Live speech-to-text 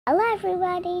Hello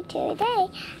everybody, today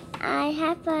I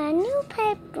have a new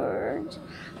pet bird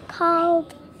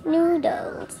called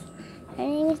Noodles. Her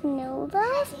name is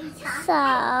Noodles.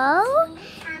 So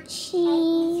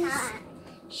she's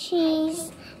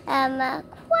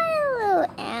quite a little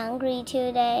angry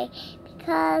today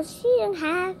because she didn't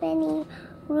have any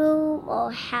room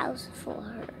or house for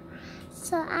her.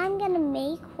 So I'm gonna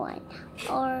make one,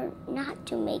 or not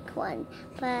to make one,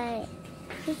 but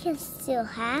we can still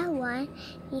have one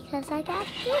because I got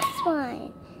this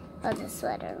one. Oh, the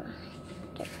sweater.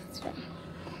 Get this sweater.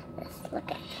 Let's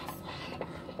look at this.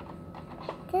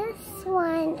 This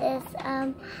one is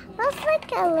looks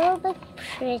like a little bit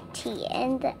pretty,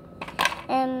 and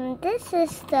this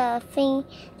is the thing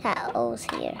that goes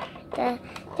here.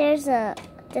 There's a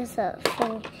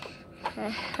thing.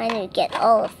 I need to get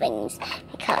all the things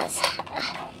because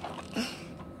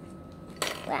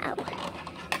wow.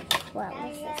 What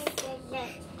was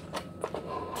this?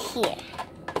 Here.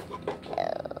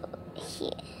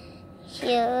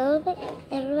 Here a little bit.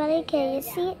 Everybody, can you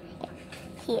see it?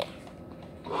 Here.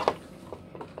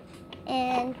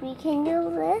 And we can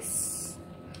do this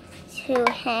to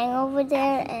hang over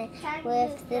there and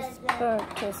with this bird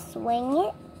to swing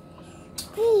it.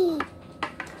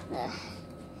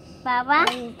 Baba.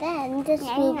 And then this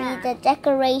will be the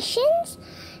decorations,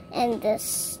 and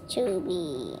this to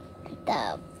be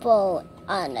the bowl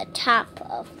on the top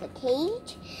of the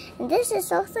cage, and this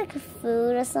is also like a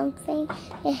food or something.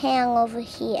 You hang over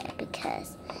here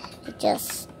because it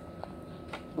just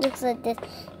looks like this.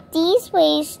 These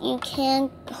ways you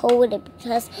can't hold it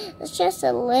because it's just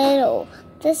a little.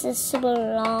 This is super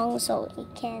long, so you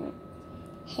can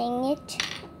hang it.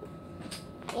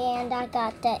 And I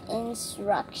got the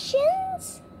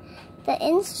instructions. I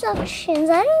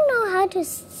don't know how to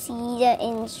see the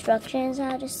instructions,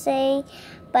 how to say,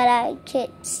 but I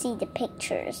could see the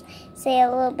pictures. Say a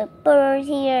little bit bird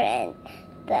here, and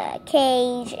the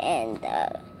cage, and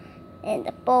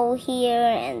the bowl here,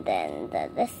 and then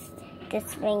this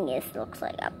ring looks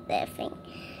like up there thing.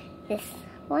 This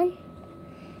one,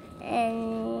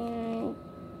 and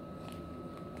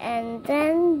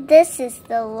then this is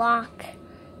the lock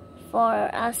for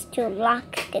us to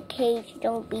lock the cage.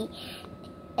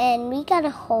 And we got a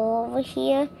hole over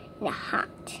here in the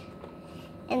hat.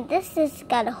 And this has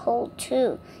got a hole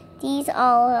too. These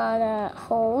all are the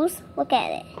holes. Look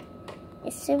at it.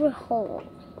 It's super hole.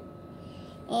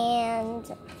 And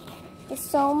there's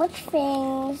so much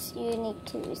things you need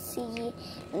to see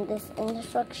in this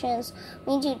instructions.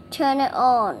 We need to turn it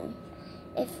on.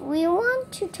 If we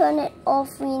want to turn it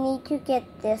off, we need to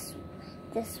get this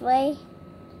way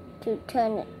to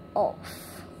turn it off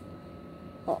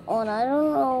or on. I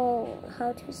don't know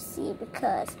how to see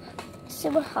because it's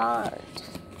super hard.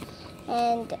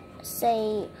 And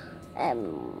say I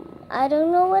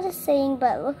don't know what it's saying,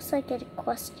 but it looks like a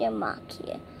question mark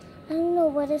here. I don't know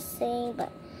what it's saying,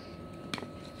 but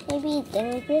maybe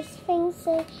dangerous things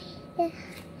say. Yeah.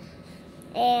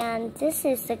 And this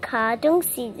is the car. Don't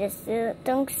see this.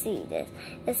 Don't see this.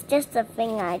 It's just a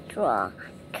thing I draw.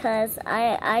 Because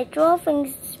I draw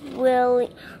things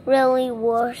really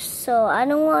worse, so I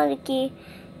don't want to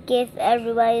give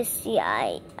everybody see.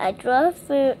 I draw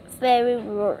very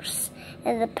worse,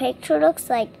 and the picture looks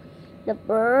like the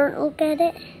bird. Look at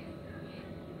it.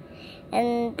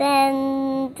 And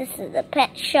then this is the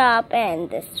pet shop, and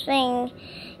this thing,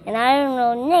 and I don't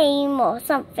know name or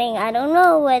something. I don't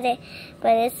know what it,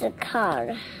 but it's a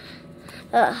card.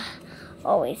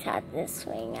 Always had this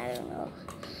thing. I don't know.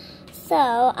 So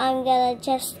I'm gonna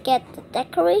just get the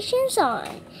decorations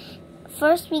on.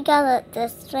 First we gotta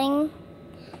this thing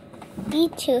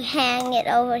need to hang it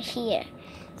over here.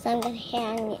 So I'm gonna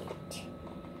hang it.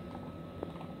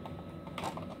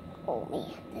 Oh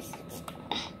man, this is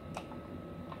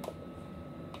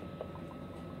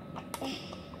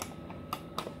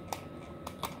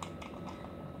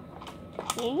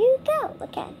here you go.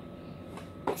 Look at it.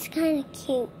 It's kinda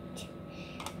cute.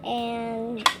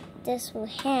 And this will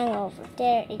hang over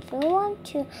there. If you want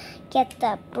to get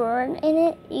the bird in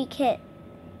it, you could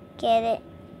get it.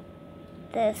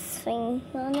 This thing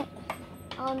on it,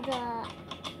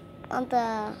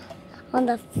 on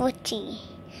the footy.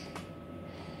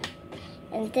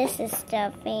 And this is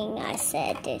the thing I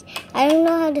said. I don't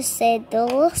know how to say it.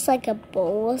 It looks like a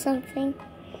bowl or something.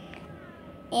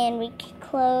 And we can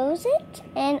close it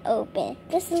and open.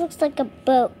 This looks like a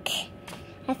book.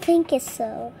 I think it's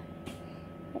so.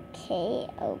 Okay,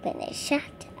 open it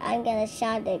shut. I'm gonna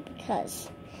shut it because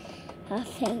I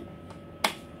think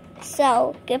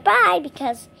so. Goodbye,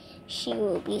 because she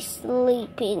will be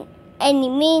sleeping any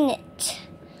minute.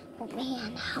 Oh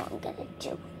man, how I'm gonna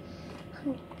do?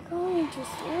 going to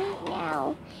sleep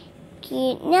now.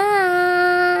 Good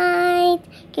night.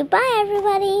 Goodbye,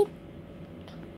 everybody.